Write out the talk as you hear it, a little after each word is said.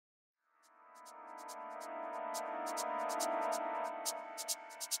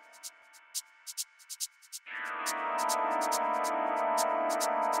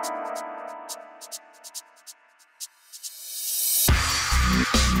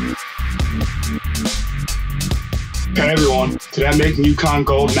Okay everyone, today I'm making Yukon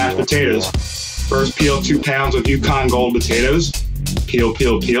Gold mashed potatoes. First peel 2 pounds of Yukon Gold potatoes. Peel,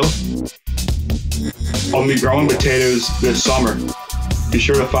 peel, peel. I'll be growing potatoes this summer. Be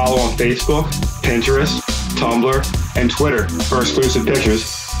sure to follow on Facebook, Pinterest, Tumblr, and Twitter for exclusive pictures.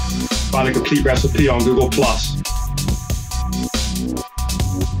 Find a complete recipe on Google+.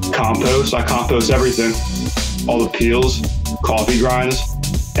 Compost, I compost everything. All the peels, coffee grinds,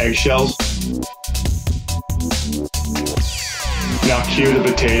 eggshells. Now cue the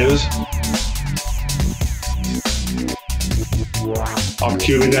potatoes. I'm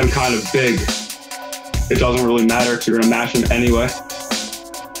cubing them kind of big. It doesn't really matter because you're going to mash them anyway.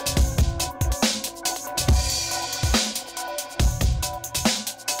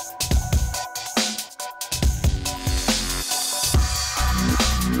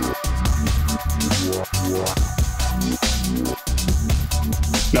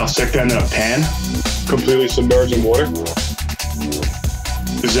 Now stick them in a pan, completely submerged in water.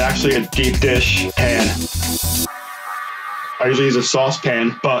 This is actually a deep dish pan. I usually use a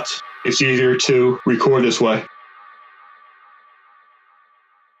saucepan, but it's easier to record this way.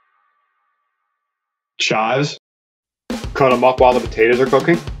 Chives. Cut them up while the potatoes are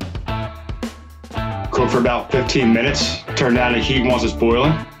cooking. Cook for about 15 minutes. Turn down the heat once it's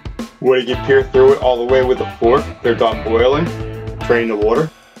boiling. When you peer through it all the way with a fork, they're done boiling. Drain the water.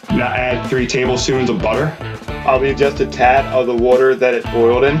 Now add 3 tablespoons of butter. I'll leave just a tad of the water that it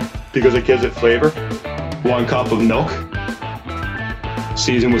boiled in because it gives it flavor. 1 cup of milk.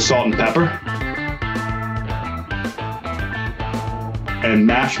 Season with salt and pepper. And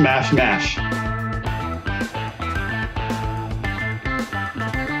mash, mash, mash.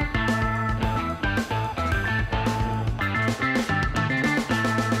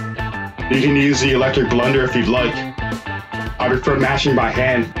 You can use the electric blender if you'd like. I prefer mashing by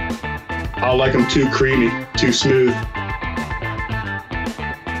hand. I don't like them too creamy, too smooth.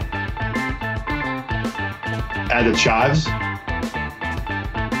 Add the chives.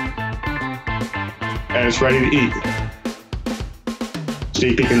 And it's ready to eat.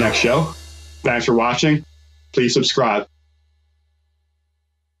 Sneak peek in the next show. Thanks for watching. Please subscribe.